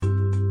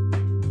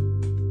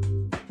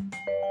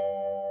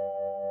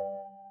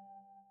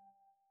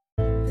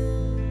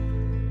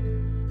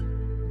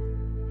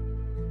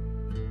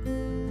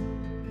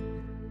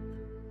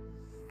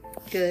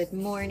Good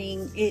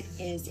morning. It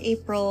is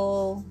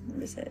April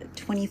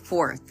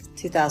 24th,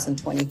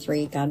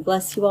 2023. God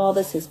bless you all.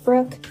 This is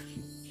Brooke.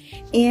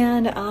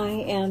 And I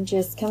am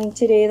just coming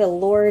today. The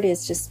Lord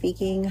is just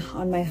speaking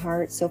on my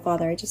heart. So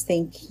Father, I just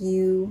thank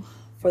you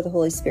for the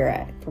Holy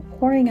Spirit, for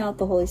pouring out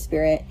the Holy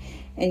Spirit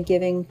and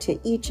giving to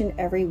each and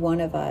every one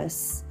of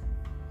us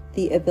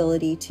the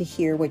ability to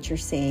hear what you're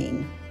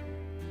saying,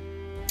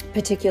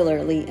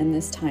 particularly in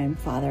this time,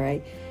 Father.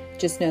 I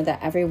just know that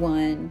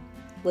everyone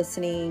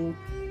listening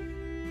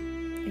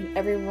and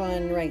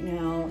everyone right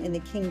now in the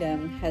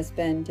kingdom has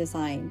been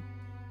designed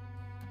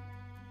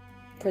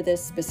for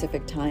this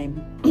specific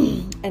time.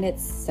 And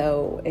it's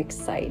so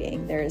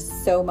exciting. There is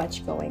so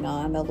much going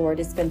on. The Lord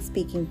has been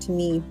speaking to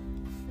me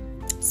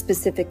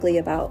specifically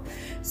about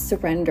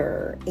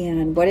surrender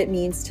and what it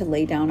means to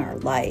lay down our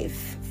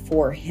life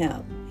for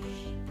Him.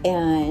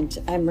 And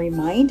I'm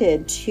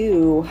reminded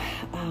too,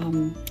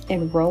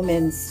 in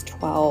Romans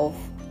 12,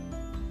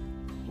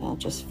 I'll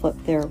just flip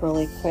there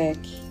really quick.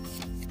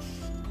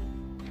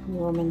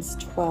 Romans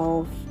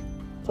 12,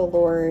 the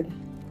Lord,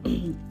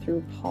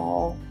 through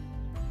Paul,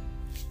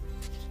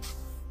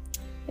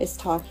 is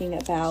talking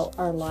about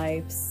our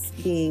lives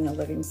being a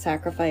living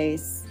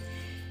sacrifice.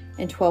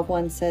 And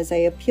 12:1 says, I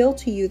appeal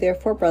to you,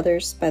 therefore,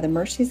 brothers, by the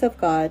mercies of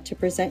God, to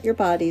present your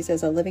bodies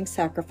as a living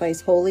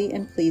sacrifice, holy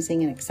and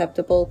pleasing and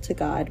acceptable to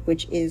God,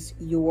 which is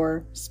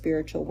your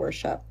spiritual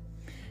worship.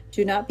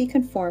 Do not be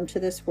conformed to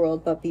this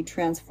world, but be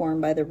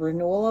transformed by the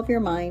renewal of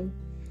your mind,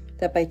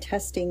 that by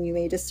testing you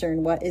may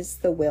discern what is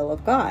the will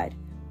of God,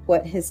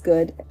 what is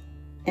good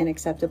and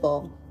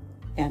acceptable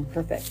and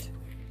perfect.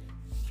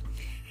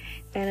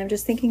 And I'm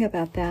just thinking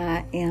about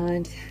that.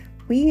 And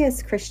we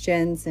as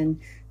Christians and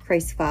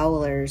Christ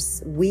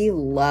followers, we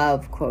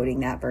love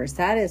quoting that verse.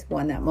 That is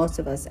one that most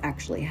of us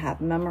actually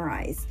have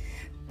memorized.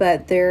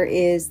 But there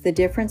is the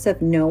difference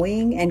of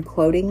knowing and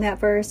quoting that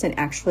verse and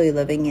actually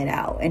living it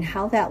out and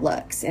how that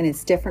looks. And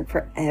it's different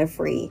for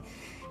every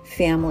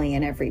family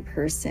and every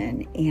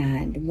person.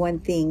 And one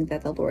thing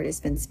that the Lord has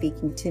been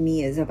speaking to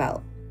me is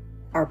about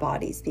our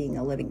bodies being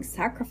a living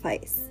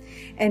sacrifice.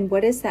 And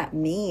what does that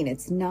mean?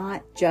 It's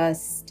not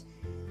just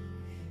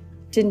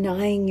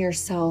denying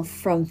yourself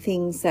from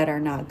things that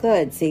are not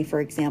good. Say, for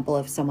example,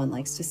 if someone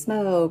likes to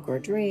smoke or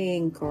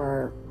drink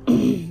or,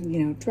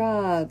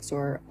 drugs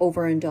or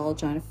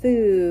overindulge on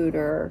food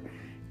or,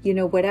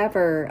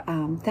 whatever,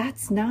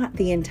 that's not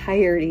the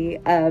entirety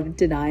of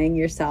denying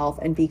yourself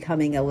and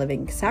becoming a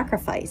living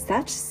sacrifice.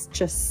 That's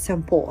just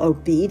simple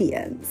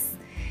obedience.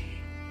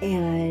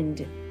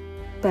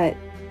 But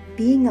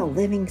being a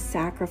living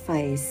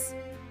sacrifice,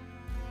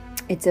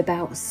 it's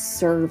about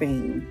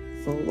serving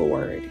the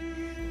Lord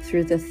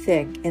through the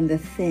thick and the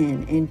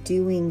thin and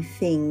doing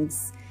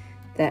things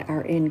that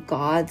are in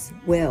God's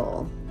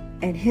will.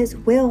 And His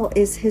will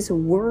is His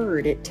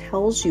word. It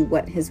tells you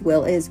what His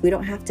will is. We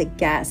don't have to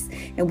guess,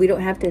 and we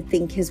don't have to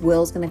think His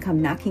will is going to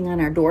come knocking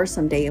on our door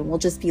someday and we'll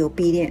just be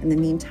obedient in the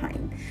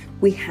meantime.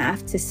 We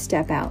have to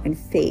step out in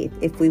faith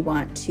if we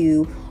want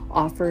to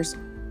offer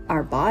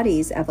our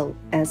bodies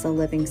as a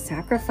living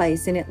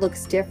sacrifice. And it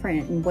looks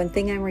different. And one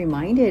thing I'm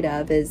reminded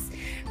of is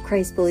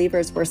Christ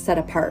believers were set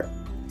apart.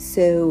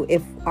 So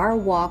if our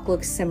walk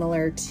looks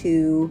similar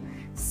to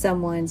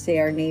someone, say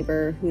our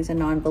neighbor who's a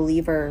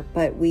non-believer,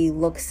 but we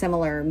look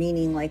similar,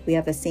 meaning like we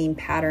have the same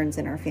patterns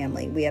in our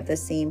family, we have the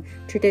same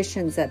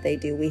traditions that they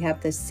do, we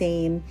have the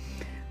same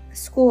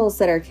schools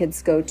that our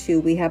kids go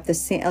to, we have the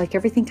same, like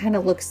everything kind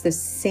of looks the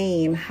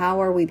same.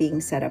 How are we being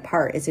set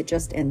apart? Is it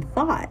just in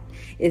thought?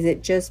 Is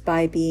it just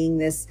by being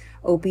this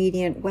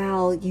obedient,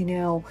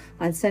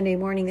 on Sunday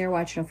morning they're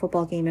watching a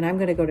football game and I'm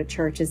going to go to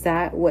church? Is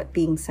that what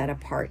being set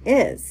apart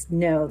is?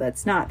 No,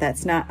 that's not.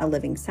 That's not a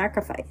living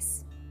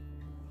sacrifice.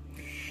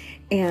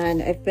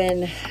 And I've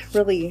been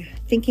really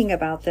thinking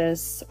about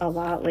this a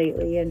lot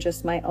lately in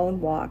just my own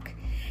walk.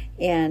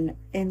 And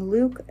in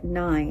Luke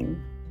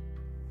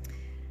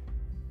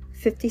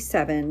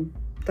 9:57,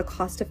 the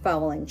cost of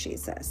following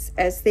Jesus.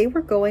 As they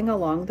were going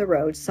along the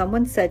road,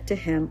 someone said to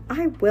him,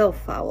 I will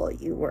follow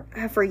you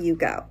wherever you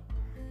go.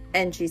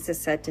 And Jesus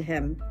said to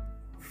him,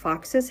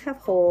 foxes have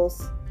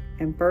holes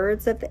and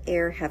birds of the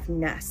air have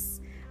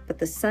nests, but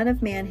the Son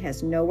of Man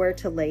has nowhere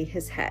to lay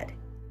his head.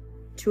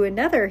 To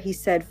another he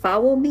said,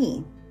 follow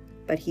me.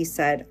 But he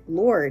said,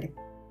 Lord,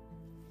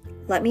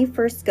 let me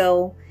first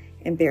go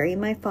and bury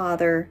my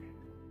father.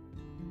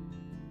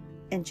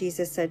 And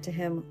Jesus said to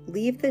him,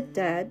 leave the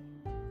dead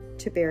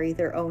to bury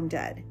their own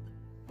dead.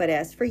 But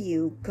as for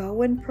you,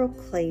 go and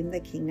proclaim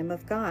the kingdom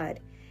of God.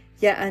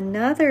 Yet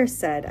another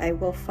said, I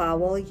will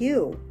follow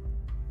you,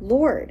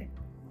 Lord,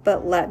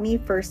 but let me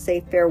first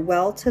say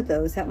farewell to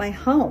those at my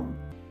home.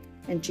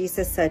 And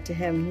Jesus said to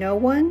him, no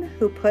one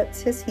who puts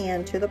his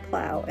hand to the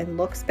plow and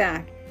looks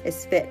back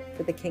is fit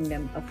for the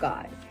kingdom of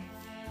God.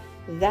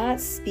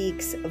 That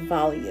speaks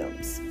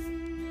volumes.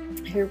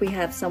 Here we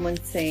have someone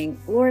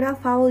saying, Lord, I'll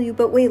follow you,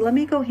 but wait, let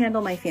me go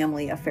handle my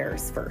family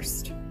affairs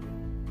first.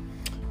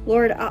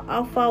 Lord,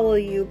 I'll follow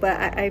you, but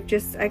I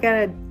got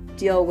to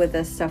deal with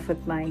this stuff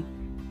with my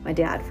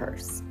dad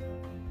first.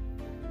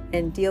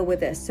 and deal with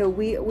this. So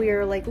we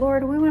are like,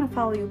 Lord, we want to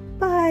follow you,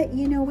 but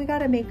we got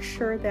to make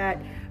sure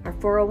that our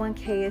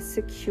 401k is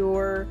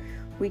secure.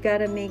 We got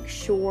to make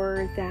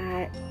sure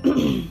that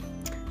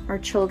our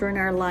children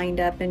are lined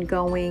up and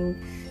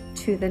going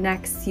to the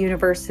next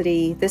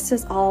university. This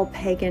is all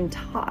pagan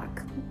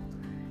talk.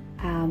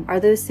 Are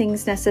those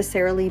things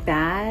necessarily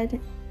bad?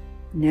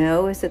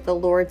 No. Is it the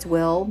Lord's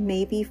will?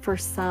 Maybe for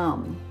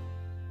some.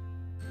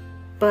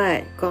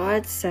 But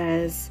God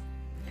says,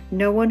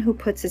 no one who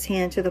puts his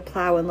hand to the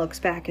plow and looks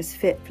back is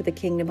fit for the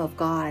kingdom of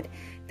God.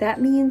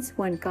 That means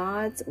when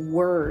God's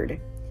word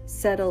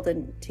settled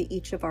into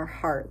each of our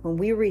heart, when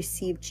we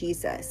receive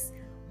Jesus,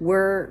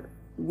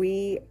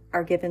 we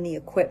are given the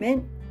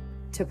equipment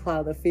to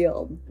plow the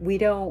field. We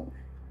don't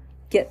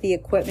get the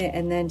equipment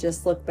and then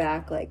just look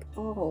back like,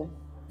 oh,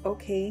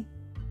 okay,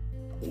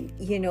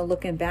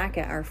 looking back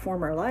at our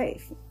former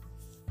life.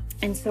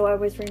 And so I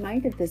was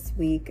reminded this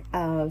week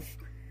of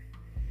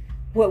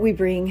what we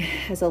bring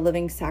as a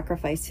living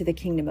sacrifice to the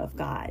kingdom of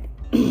God.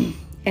 And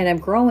I'm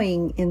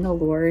growing in the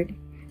Lord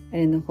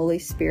and in the Holy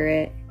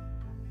Spirit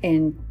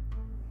and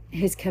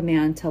his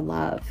command to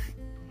love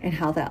and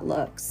how that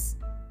looks.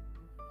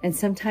 And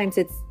sometimes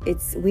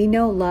we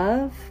know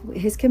love,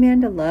 his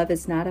command to love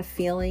is not a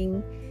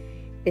feeling.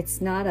 It's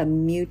not a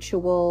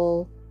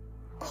mutual,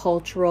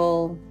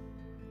 cultural,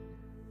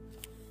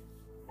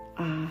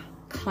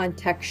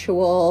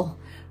 contextual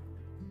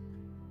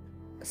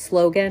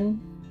slogan.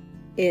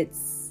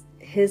 It's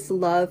his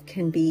love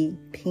can be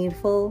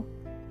painful.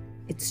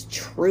 It's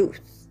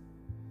truth.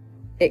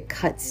 It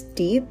cuts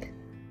deep.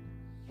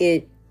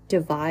 It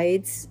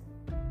divides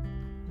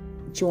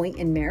joint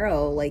and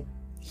marrow, like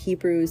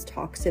Hebrews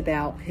talks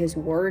about. His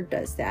word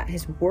does that.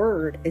 His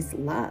word is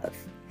love.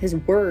 His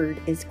word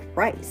is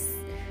Christ.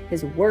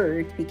 His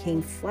word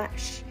became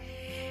flesh.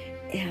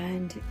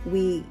 And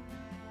we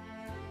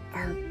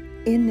are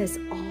in this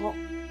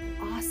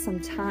awesome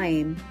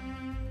time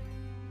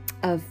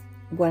of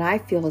what I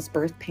feel is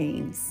birth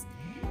pains.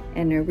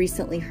 And I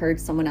recently heard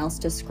someone else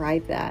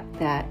describe that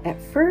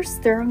at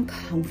first they're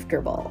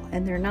uncomfortable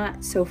and they're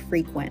not so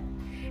frequent.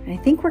 And I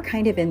think we're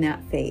kind of in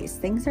that phase.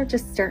 Things are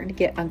just starting to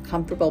get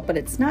uncomfortable, but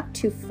it's not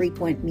too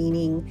frequent,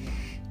 meaning,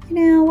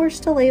 we're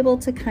still able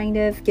to kind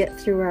of get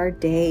through our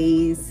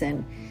days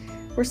and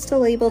we're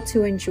still able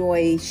to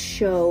enjoy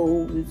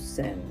shows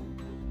and,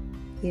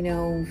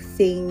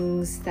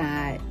 things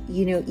that,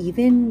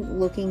 even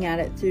looking at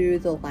it through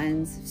the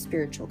lens of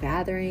spiritual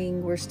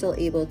gathering, we're still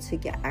able to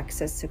get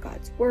access to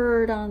God's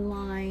word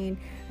online.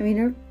 I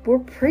mean, we're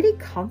pretty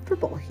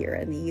comfortable here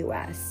in the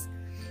U.S.,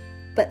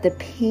 but the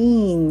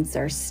pains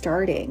are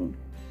starting.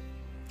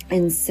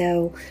 And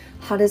so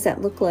how does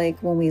that look like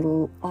when we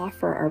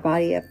offer our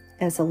body up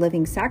as a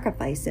living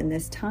sacrifice in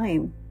this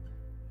time?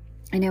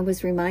 And I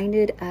was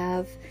reminded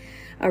of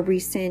a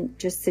recent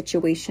just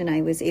situation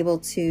I was able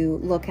to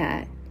look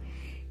at.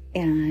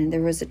 And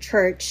there was a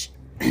church,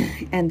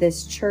 and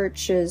this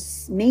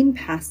church's main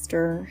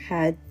pastor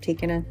had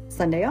taken a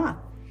Sunday off.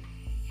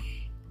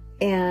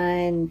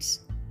 And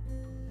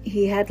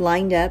he had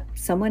lined up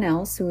someone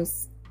else who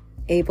was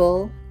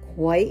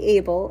quite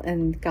able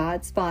in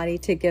God's body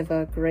to give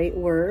a great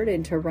word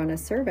and to run a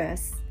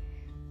service,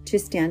 to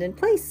stand in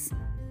place.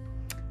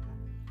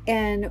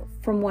 And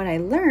from what I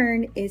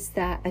learned is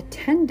that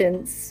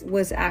attendance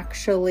was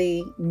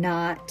actually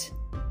not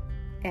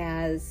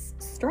as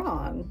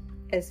strong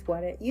as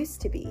what it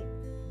used to be,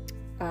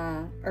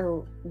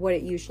 or what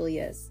it usually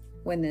is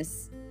when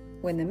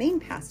the main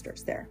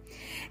pastor's there.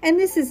 And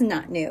this is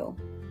not new.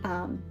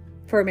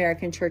 For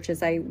American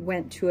churches, I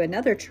went to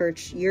another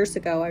church years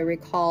ago. I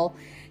recall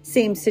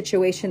same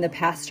situation. The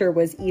pastor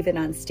was even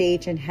on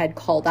stage and had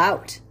called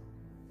out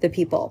the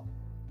people,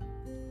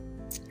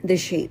 the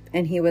sheep.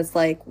 And he was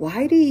like,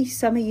 why do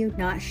some of you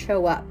not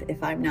show up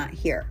if I'm not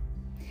here?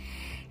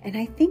 And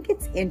I think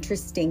it's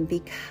interesting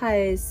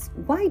because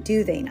why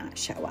do they not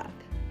show up?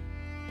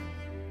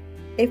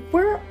 If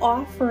we're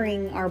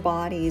offering our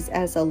bodies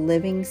as a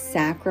living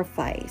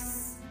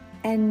sacrifice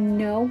and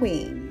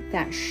knowing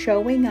that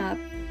showing up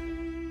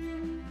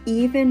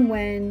even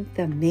when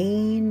the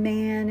main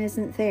man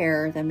isn't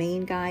there, the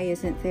main guy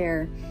isn't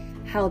there,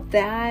 how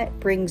that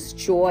brings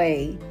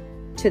joy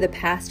to the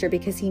pastor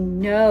because he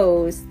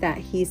knows that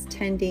he's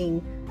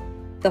tending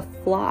the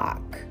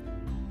flock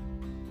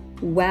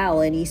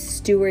well and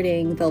he's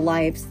stewarding the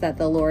lives that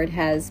the Lord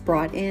has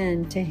brought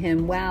in to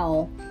him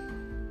well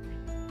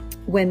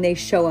when they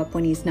show up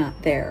when he's not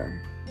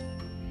there.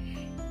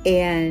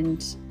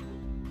 And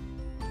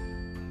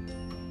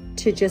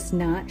to just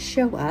not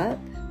show up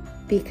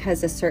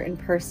because a certain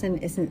person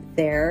isn't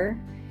there,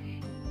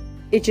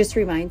 it just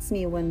reminds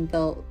me when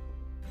the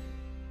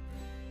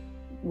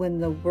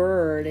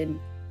word in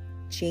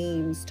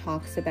James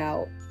talks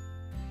about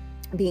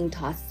being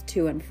tossed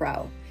to and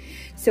fro.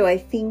 So I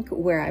think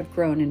where I've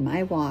grown in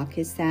my walk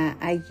is that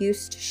I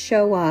used to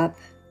show up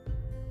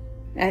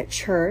at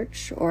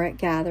church or at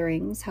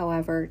gatherings,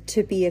 however,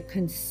 to be a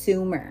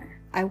consumer.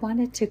 I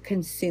wanted to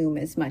consume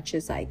as much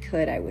as I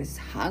could. I was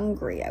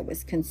hungry. I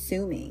was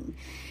consuming.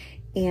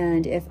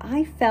 And if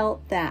I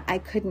felt that I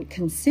couldn't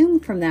consume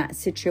from that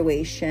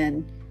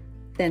situation,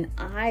 then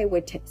I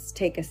would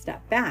take a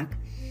step back.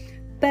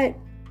 But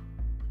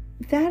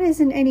that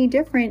isn't any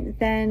different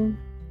than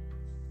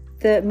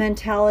the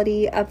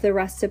mentality of the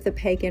rest of the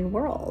pagan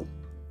world,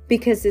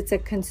 because it's a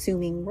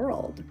consuming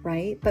world,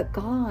 right? But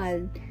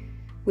God,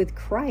 with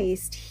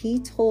Christ, he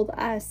told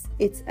us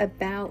it's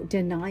about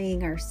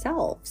denying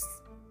ourselves.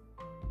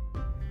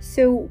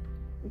 So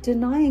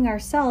denying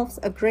ourselves,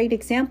 a great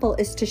example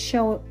is to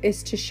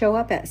show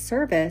up at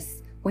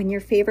service when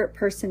your favorite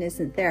person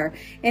isn't there.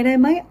 And I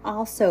might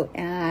also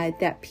add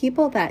that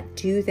people that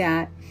do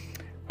that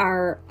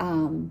are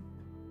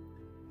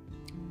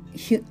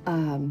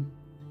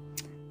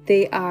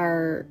they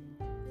are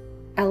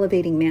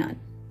elevating man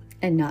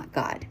and not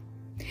God.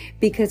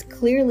 Because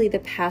clearly the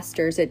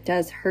pastors, it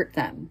does hurt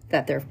them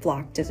that their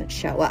flock doesn't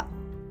show up,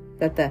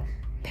 that the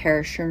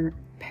parishioners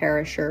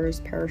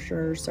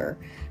or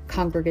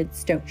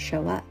congregants don't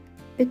show up.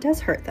 It does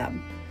hurt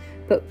them.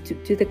 But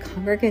do the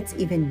congregants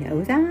even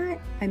know that?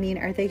 I mean,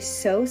 are they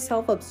so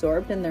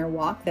self-absorbed in their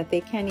walk that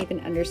they can't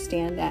even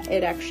understand that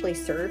it actually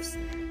serves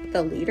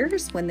the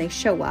leaders when they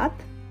show up,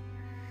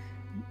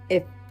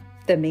 if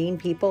the main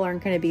people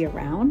aren't going to be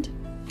around?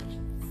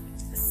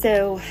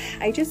 So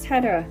I just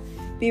had to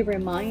be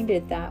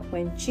reminded that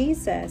when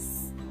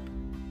Jesus,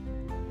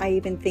 I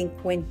even think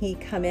when he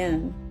come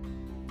in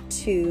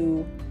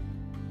to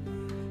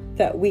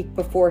that week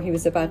before he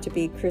was about to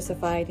be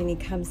crucified, and he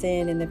comes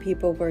in and the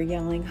people were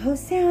yelling,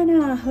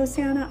 Hosanna,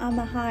 Hosanna on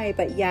the high.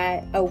 But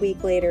yet a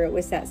week later, it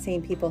was that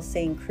same people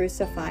saying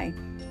crucify.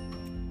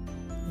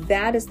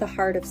 That is the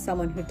heart of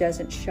someone who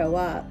doesn't show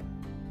up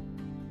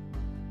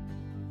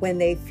when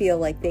they feel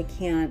like they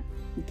can't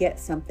get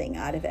something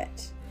out of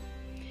it.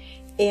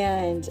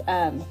 And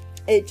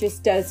it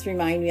just does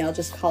remind me, I'll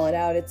just call it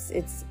out,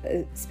 it's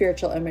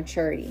spiritual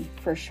immaturity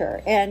for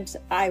sure. And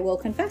I will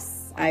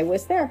confess, I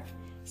was there.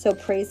 So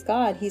praise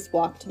God, he's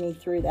walked me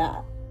through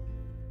that.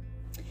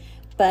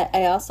 But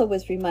I also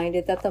was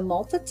reminded that the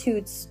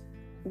multitudes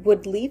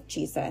would leave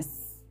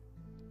Jesus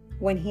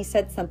when he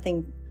said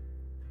something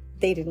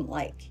they didn't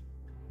like.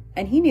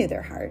 And he knew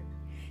their heart.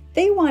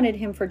 They wanted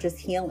him for just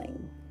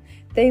healing.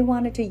 They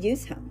wanted to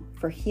use him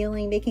for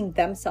healing, making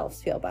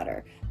themselves feel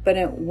better.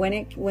 But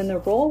when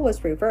the role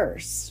was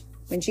reversed,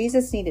 when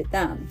Jesus needed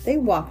them, they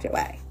walked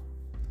away.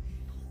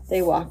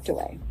 They walked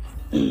away.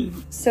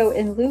 So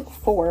in Luke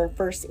 4,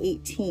 verse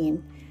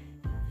 18,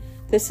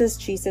 this is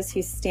Jesus.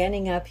 He's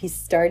standing up. He's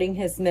starting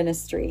his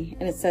ministry.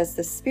 And it says,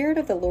 "The Spirit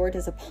of the Lord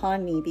is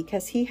upon me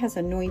because he has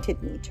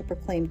anointed me to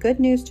proclaim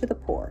good news to the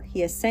poor. He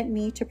has sent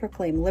me to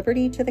proclaim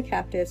liberty to the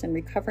captives and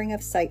recovering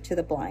of sight to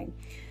the blind,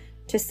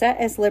 to set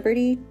as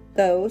liberty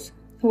those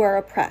who are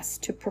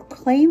oppressed, to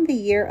proclaim the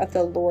year of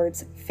the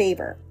Lord's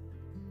favor."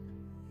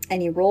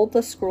 And he rolled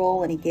the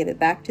scroll and he gave it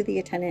back to the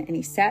attendant and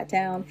he sat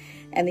down,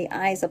 and the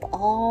eyes of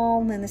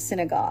all in the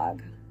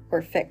synagogue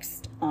were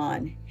fixed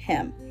on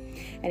him.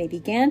 And he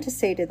began to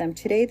say to them,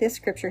 "Today this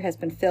scripture has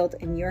been filled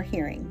in your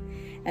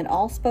hearing." And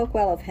all spoke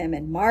well of him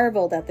and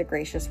marveled at the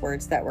gracious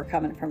words that were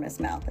coming from his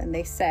mouth. And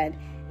they said,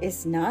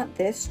 "Is not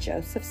this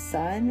Joseph's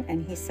son?"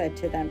 And he said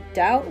to them,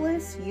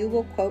 "Doubtless you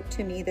will quote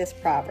to me this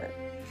proverb,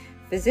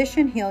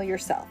 'Physician, heal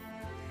yourself.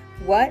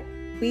 What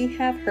we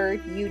have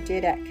heard you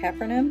did at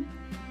Capernaum,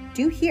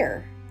 do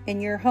here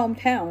in your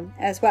hometown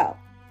as well."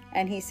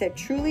 And he said,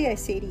 "Truly I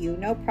say to you,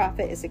 no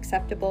prophet is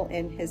acceptable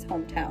in his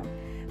hometown.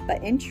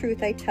 But in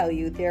truth I tell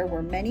you, there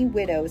were many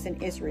widows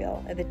in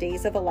Israel in the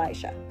days of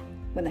Elijah,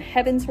 when the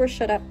heavens were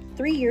shut up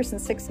 3 years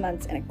and 6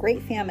 months, and a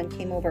great famine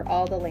came over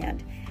all the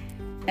land.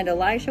 And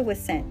Elijah was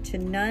sent to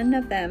none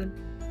of them,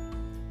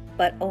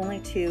 but only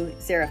to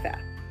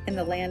Zarephath in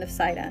the land of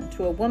Sidon,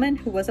 to a woman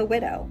who was a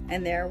widow.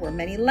 And there were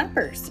many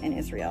lepers in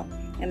Israel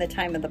in the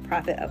time of the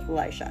prophet of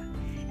Elisha.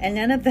 And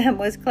none of them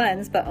was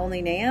cleansed, but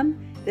only Naaman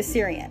the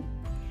Syrian.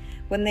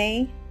 When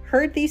they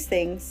heard these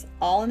things,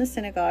 all in the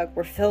synagogue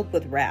were filled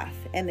with wrath,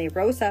 and they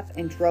rose up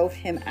and drove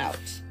him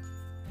out.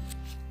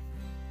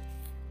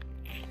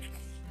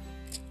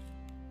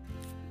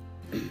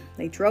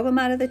 They drove him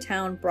out of the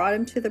town, brought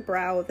him to the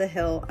brow of the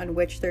hill on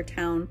which their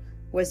town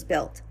was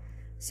built,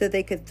 so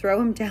they could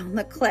throw him down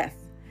the cliff.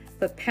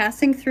 But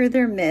passing through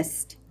their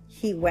midst,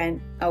 he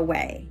went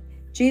away.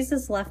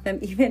 Jesus left them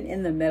even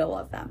in the middle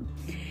of them.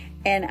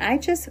 And I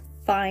just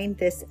find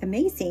this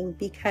amazing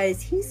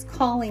because he's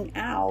calling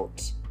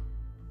out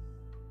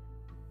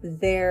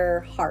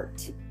their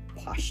heart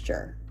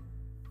posture.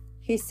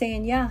 He's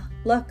saying, yeah,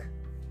 look,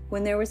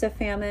 when there was a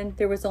famine,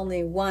 there was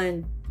only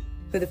one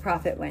who the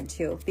prophet went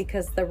to,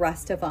 because the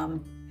rest of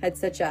them had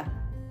such a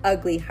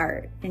ugly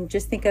heart. And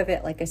just think of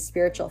it like a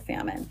spiritual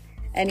famine.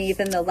 And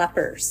even the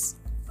lepers,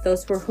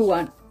 those who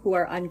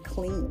are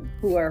unclean,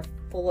 who are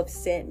full of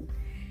sin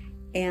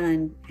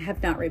and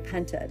have not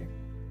repented.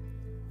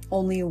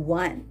 Only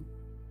one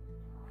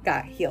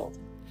got healed.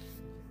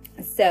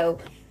 So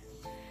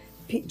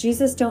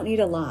Jesus don't need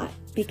a lot,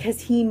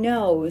 because he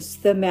knows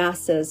the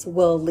masses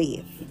will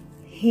leave.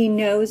 He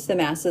knows the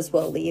masses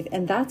will leave.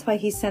 And that's why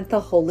he sent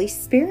the Holy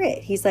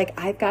Spirit. He's like,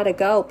 I've got to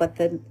go, but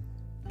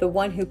the the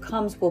one who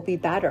comes will be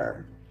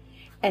better.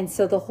 And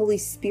so the Holy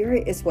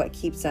Spirit is what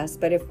keeps us.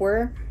 But if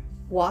we're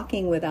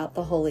walking without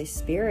the Holy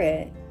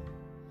Spirit,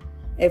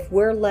 if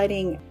we're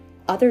letting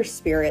other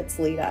spirits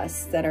lead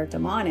us that are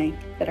demonic,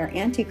 that are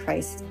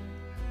antichrist,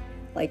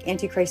 like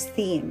antichrist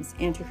themes,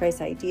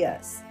 antichrist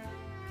ideas,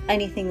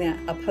 anything that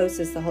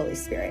opposes the Holy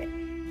Spirit,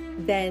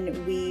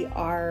 then we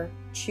are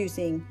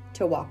choosing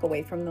to walk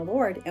away from the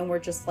Lord. And we're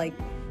just like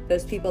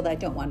those people that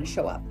don't want to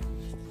show up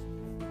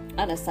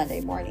on a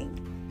Sunday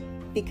morning.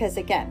 Because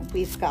again,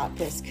 we've got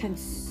this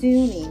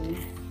consuming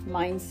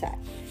mindset.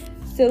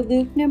 So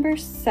Luke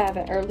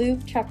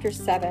chapter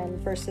 7,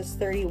 verses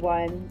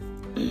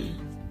 31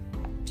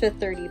 to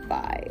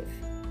 35.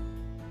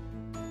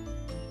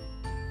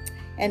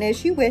 And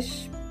as you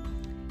wish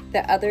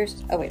that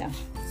others, here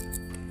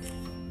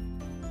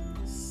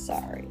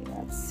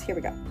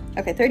we go.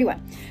 Okay,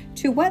 31.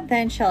 To what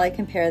then shall I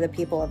compare the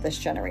people of this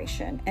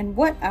generation? And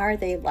what are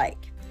they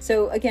like?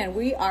 So again,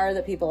 we are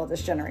the people of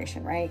this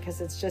generation, right? Because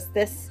it's just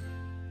this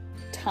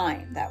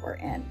time that we're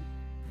in.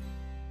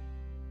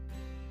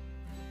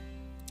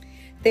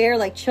 They are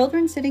like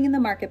children sitting in the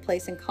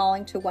marketplace and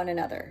calling to one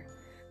another.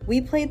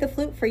 We played the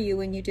flute for you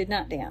and you did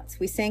not dance.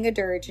 We sang a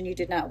dirge and you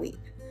did not weep.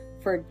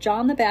 For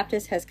John the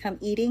Baptist has come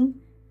eating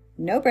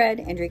no bread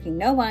and drinking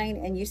no wine,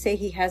 and you say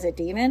he has a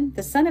demon.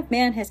 The Son of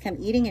Man has come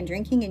eating and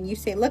drinking, and you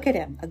say, look at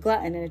him, a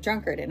glutton and a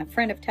drunkard and a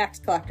friend of tax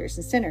collectors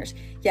and sinners.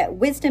 Yet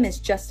wisdom is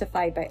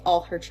justified by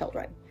all her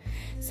children.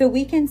 So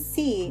we can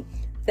see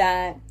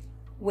that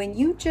when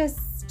you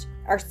just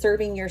are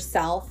serving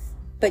yourself,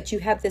 but you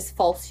have this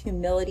false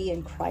humility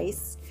in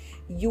Christ,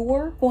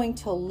 you're going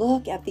to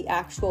look at the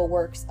actual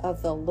works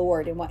of the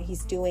Lord and what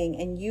he's doing,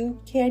 and you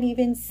can't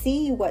even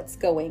see what's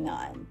going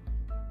on.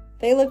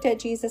 They looked at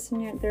Jesus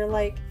and they're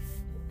like,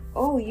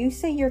 oh, you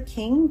say you're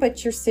king,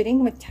 but you're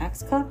sitting with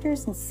tax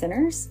collectors and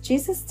sinners?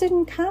 Jesus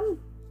didn't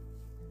come.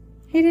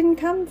 He didn't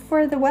come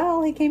for the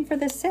well. He came for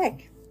the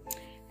sick.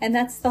 And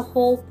that's the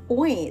whole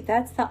point.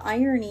 That's the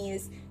irony,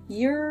 is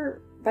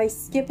by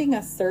skipping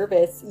a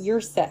service,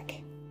 you're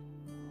sick.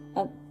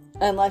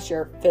 Unless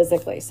you're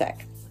physically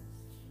sick.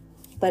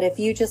 But if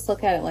you just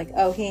look at it like,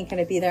 oh, he ain't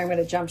going to be there, I'm going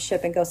to jump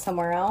ship and go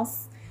somewhere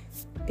else,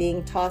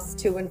 being tossed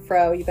to and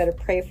fro, you better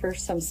pray for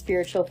some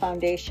spiritual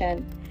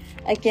foundation.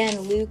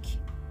 Again, Luke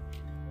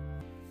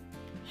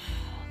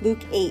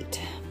 8.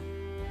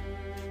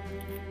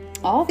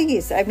 All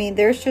these,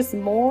 there's just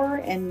more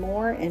and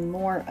more and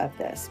more of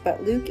this.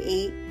 But Luke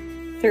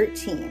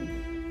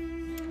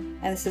 8:13,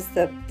 and this is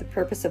the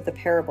purpose of the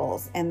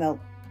parables. And the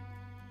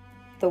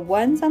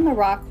ones on the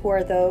rock who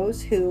are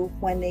those who,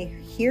 when they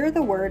hear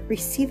the word,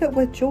 receive it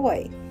with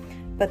joy.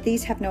 But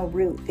these have no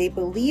root. They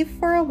believe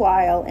for a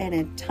while, and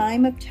in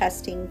time of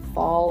testing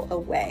fall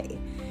away.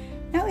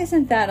 Now,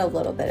 isn't that a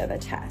little bit of a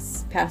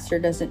test? Pastor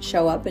doesn't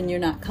show up and you're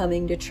not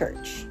coming to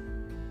church.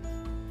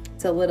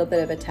 It's a little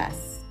bit of a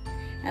test.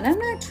 And I'm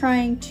not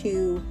trying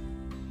to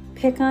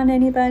pick on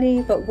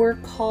anybody, but we're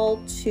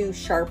called to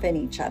sharpen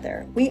each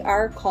other. We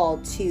are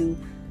called to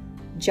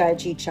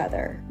judge each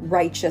other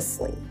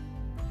righteously.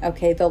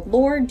 Okay, the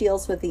Lord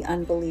deals with the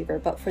unbeliever,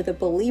 but for the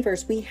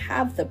believers, we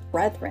have the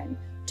brethren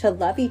to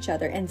love each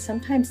other. And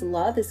sometimes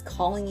love is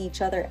calling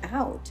each other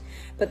out.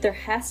 But there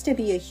has to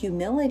be a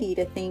humility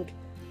to think,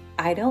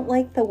 I don't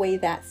like the way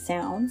that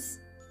sounds.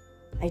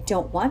 I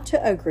don't want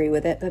to agree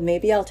with it, but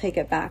maybe I'll take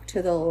it back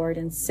to the Lord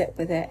and sit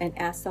with it and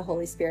ask the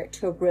Holy Spirit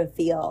to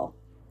reveal,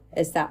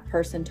 is that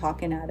person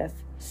talking out of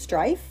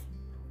strife,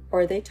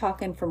 or are they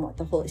talking from what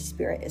the Holy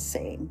Spirit is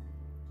saying?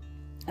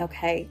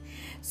 Okay,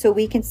 so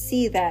we can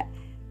see that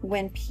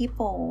when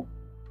people,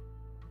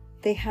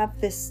 they have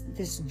this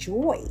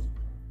joy,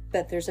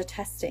 but there's a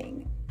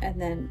testing,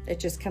 and then it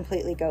just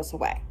completely goes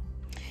away.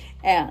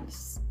 And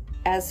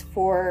as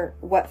for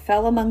what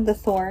fell among the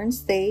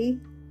thorns, they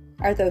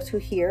are those who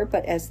hear,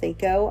 but as they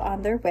go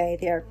on their way,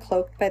 they are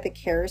cloaked by the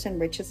cares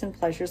and riches and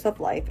pleasures of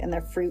life, and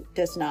their fruit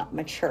does not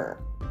mature.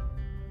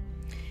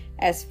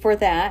 As for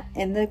that,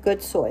 in the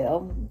good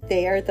soil,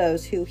 they are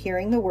those who,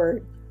 hearing the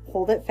word,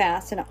 hold it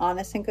fast in an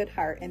honest and good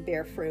heart, and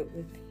bear fruit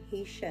with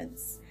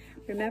patience.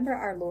 Remember,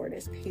 our Lord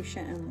is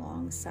patient and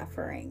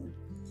long-suffering.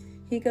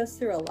 He goes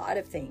through a lot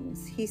of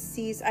things. He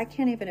sees, I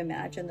can't even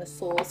imagine the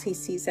souls he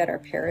sees that are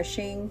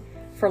perishing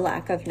for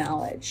lack of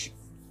knowledge,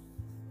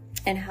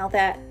 and how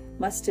that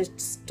must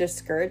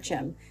discourage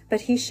him.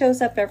 But he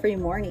shows up every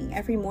morning.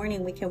 Every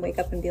morning we can wake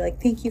up and be like,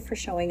 thank you for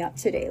showing up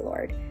today,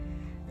 Lord.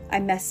 I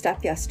messed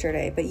up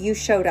yesterday, but you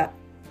showed up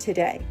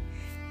today.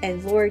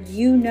 And Lord,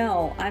 you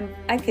know,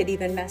 I could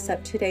even mess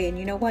up today. And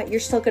you know what? You're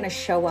still going to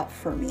show up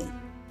for me,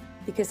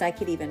 because I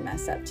could even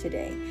mess up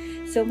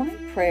today. So my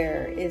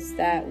prayer is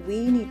that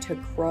we need to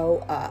grow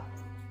up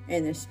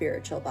in the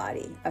spiritual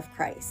body of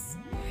Christ.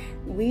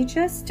 We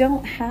just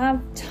don't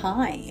have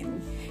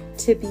time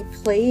to be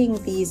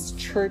playing these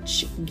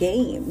church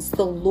games.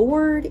 The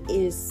Lord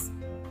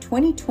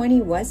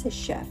 2020 was a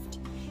shift.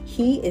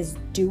 He is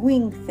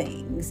doing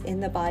things in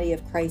the body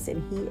of Christ,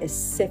 and he is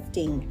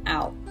sifting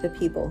out the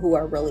people who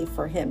are really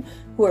for him,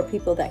 who are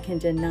people that can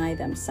deny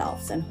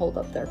themselves and hold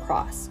up their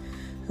cross,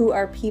 who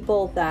are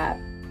people that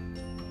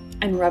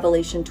and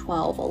Revelation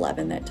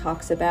 12:11 that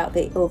talks about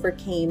they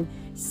overcame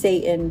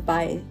Satan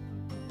by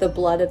the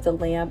blood of the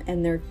Lamb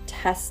and their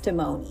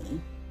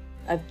testimony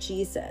of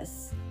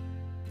Jesus.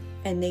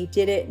 And they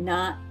did it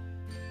not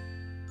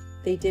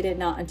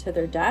unto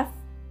their death.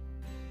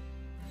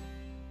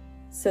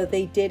 So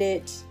they did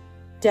it,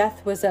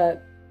 death was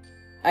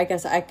I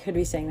guess I could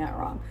be saying that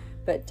wrong,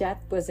 but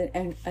death was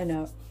a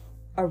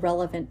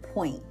relevant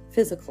point,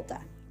 physical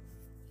death.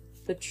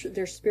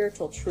 Their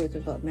spiritual truth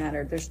is what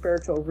mattered. Their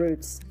spiritual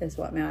roots is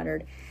what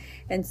mattered.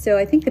 And so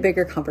I think the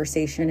bigger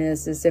conversation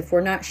is if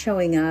we're not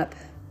showing up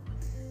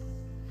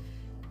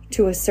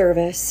to a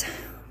service,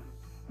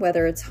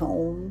 whether it's a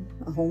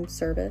home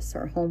service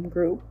or a home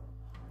group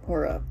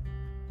or a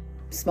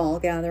small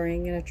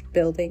gathering in a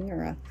building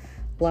or a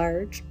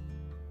large,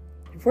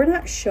 if we're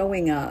not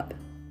showing up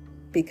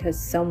because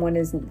someone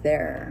isn't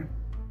there,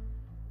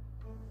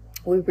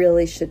 we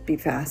really should be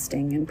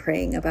fasting and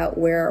praying about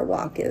where our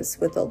walk is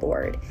with the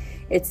Lord.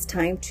 It's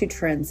time to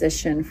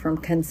transition from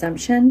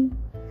consumption,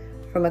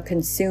 from a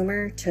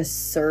consumer, to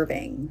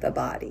serving the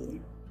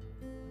body.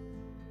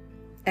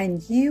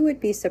 And you would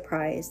be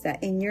surprised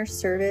that in your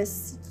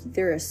service,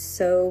 there is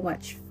so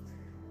much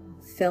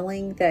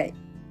filling that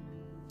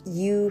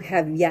you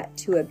have yet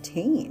to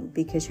obtain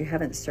because you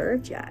haven't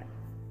served yet.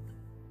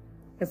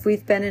 If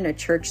we've been in a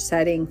church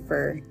setting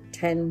for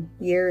 10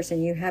 years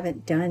and you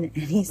haven't done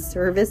any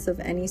service of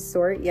any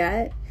sort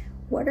yet,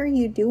 what are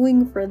you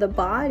doing for the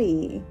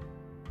body?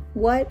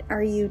 What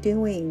are you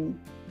doing?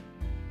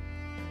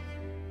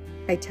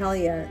 I tell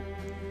you,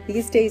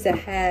 these days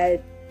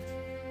ahead,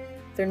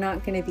 they're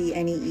not going to be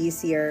any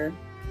easier.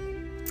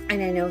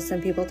 And I know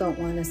some people don't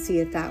want to see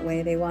it that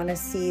way. They want to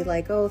see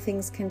like, oh,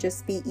 things can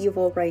just be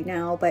evil right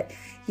now. But,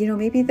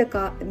 maybe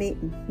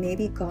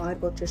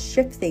God will just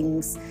shift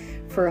things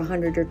for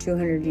 100 or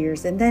 200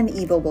 years and then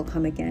evil will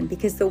come again.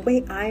 Because the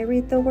way I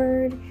read the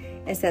word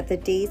is that the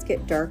days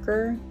get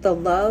darker, the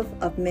love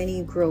of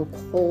many grow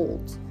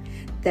cold,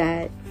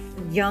 that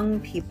young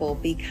people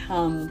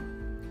become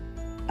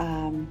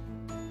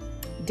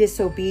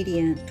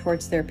disobedient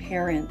towards their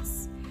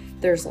parents.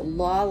 There's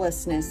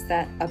lawlessness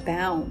that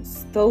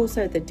abounds. Those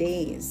are the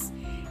days.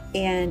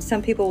 And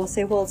some people will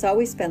say, well, it's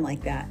always been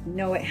like that.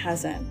 No, it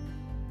hasn't.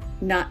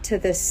 Not to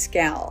this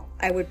scale.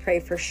 I would pray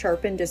for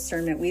sharpened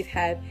discernment. We've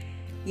had,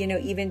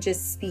 even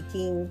just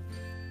speaking,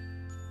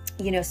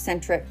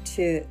 centric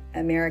to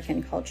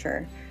American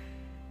culture,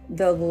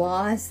 the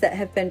laws that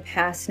have been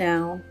passed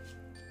now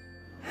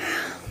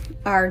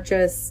are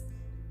just,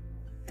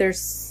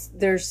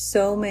 there's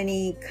so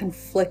many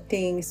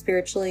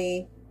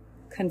spiritually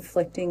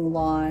conflicting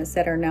laws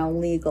that are now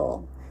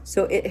legal.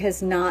 So it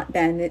has not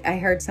been, I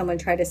heard someone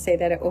try to say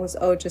that it was,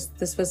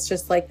 this was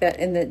just like that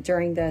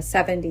during the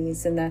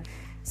 70s and the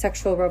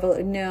sexual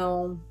revolution.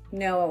 No,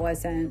 it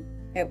wasn't.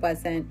 It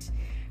wasn't.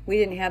 We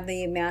didn't have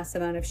the mass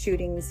amount of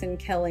shootings and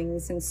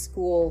killings and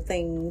school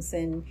things,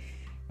 and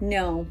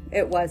no,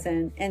 it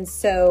wasn't. And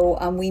so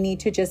we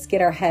need to just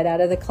get our head out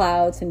of the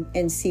clouds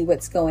and see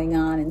what's going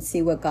on and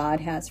see what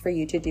God has for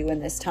you to do in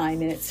this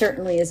time. And it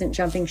certainly isn't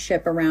jumping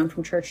ship around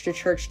from church to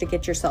church to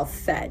get yourself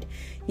fed.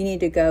 You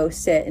need to go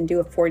sit and do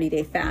a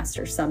 40-day fast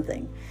or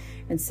something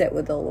and sit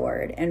with the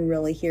Lord and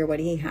really hear what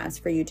he has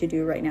for you to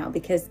do right now,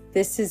 because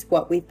this is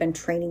what we've been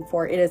training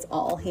for. It is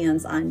all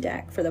hands on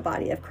deck for the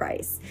body of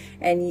Christ.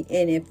 And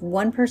if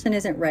one person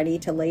isn't ready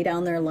to lay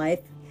down their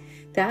life,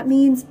 that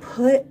means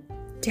put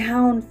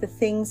down the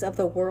things of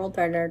the world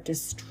that are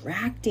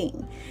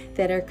distracting,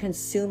 that are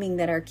consuming,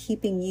 that are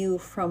keeping you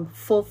from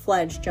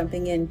full-fledged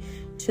jumping in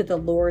to the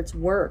Lord's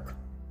work.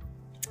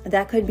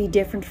 That could be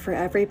different for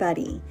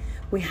everybody.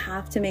 We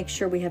have to make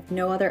sure we have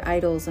no other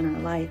idols in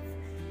our life,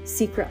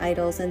 secret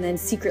idols, and then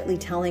secretly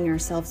telling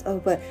ourselves, oh,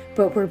 but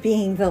we're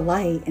being the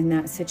light in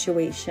that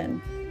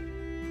situation.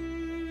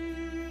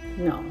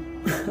 No,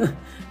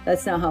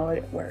 that's not how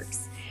it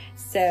works.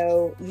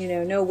 So,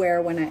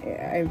 nowhere when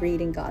I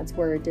read in God's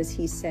word does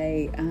he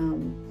say,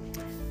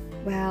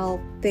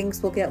 well,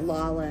 things will get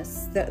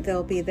lawless.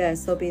 There'll be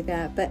this, there'll be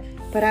that.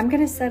 But I'm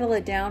going to settle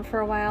it down for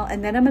a while,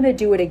 and then I'm going to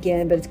do it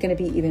again, but it's going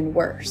to be even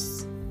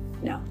worse.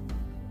 No.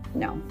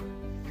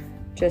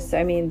 Just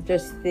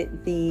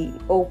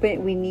the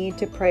open, we need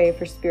to pray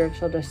for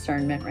spiritual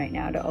discernment right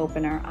now to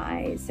open our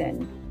eyes.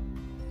 And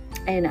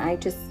I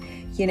just,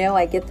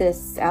 I get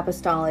this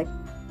apostolic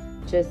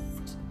just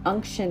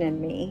unction in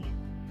me.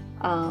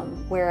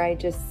 Where I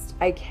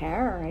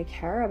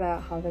care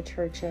about how the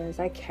church is.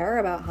 I care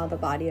about how the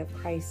body of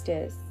Christ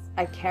is.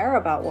 I care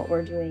about what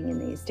we're doing in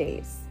these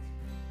days.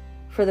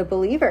 For the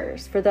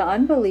believers, for the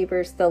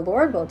unbelievers, the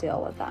Lord will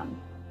deal with them.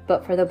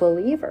 But for the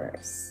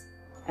believers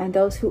and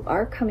those who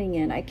are coming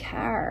in, I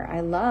care,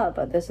 I love,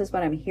 but this is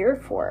what I'm here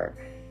for.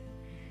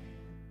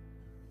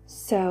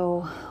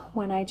 So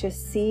when I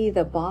just see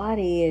the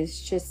body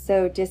is just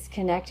so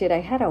disconnected, I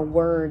had a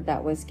word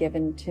that was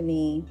given to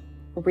me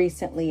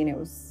recently, and it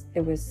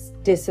was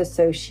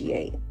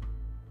disassociate.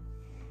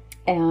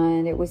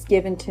 And it was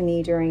given to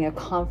me during a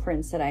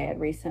conference that I had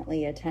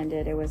recently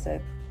attended. It was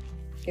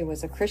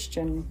a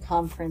Christian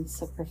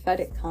conference, a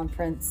prophetic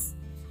conference.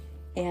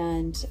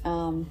 And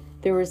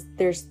there's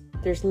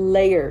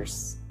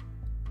layers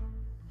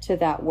to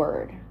that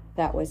word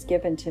that was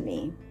given to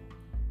me,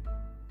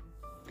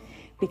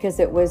 because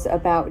it was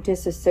about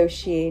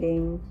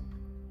disassociating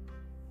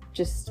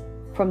just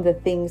from the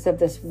things of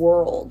this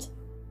world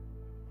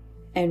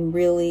and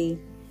really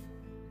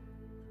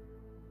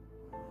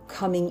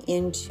coming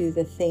into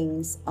the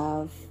things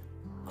of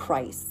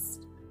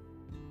Christ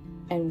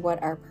and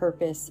what our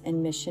purpose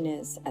and mission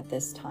is at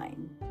this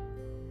time.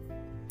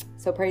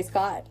 So praise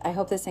God. I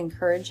hope this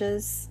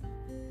encourages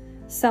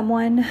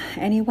someone,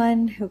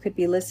 anyone who could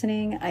be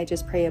listening. I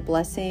just pray a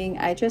blessing.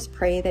 I just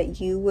pray that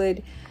you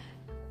would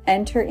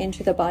enter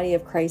into the body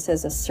of Christ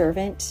as a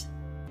servant,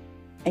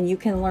 and you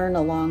can learn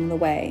along the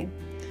way.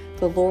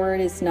 The Lord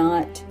is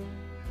not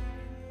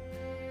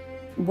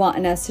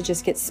wanting us to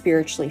just get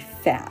spiritually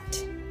fat.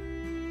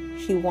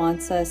 He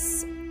wants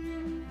us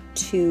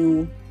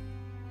to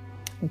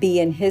be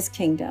in His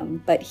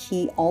kingdom, but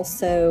He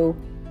also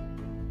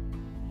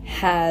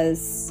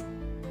has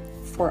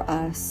for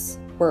us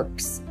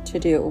works to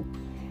do.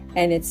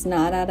 And it's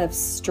not out of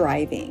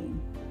striving.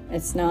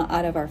 It's not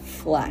out of our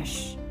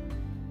flesh.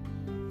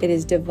 It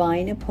is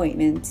divine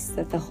appointments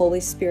that the Holy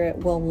Spirit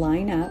will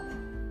line up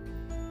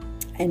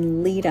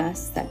and lead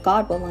us, that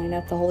God will line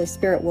up, the Holy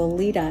Spirit will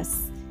lead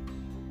us,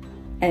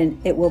 and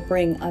it will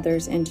bring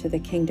others into the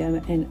kingdom.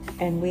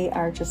 And we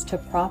are just to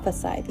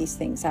prophesy these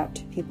things out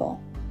to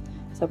people.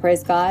 So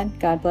praise God.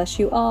 God bless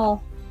you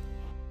all.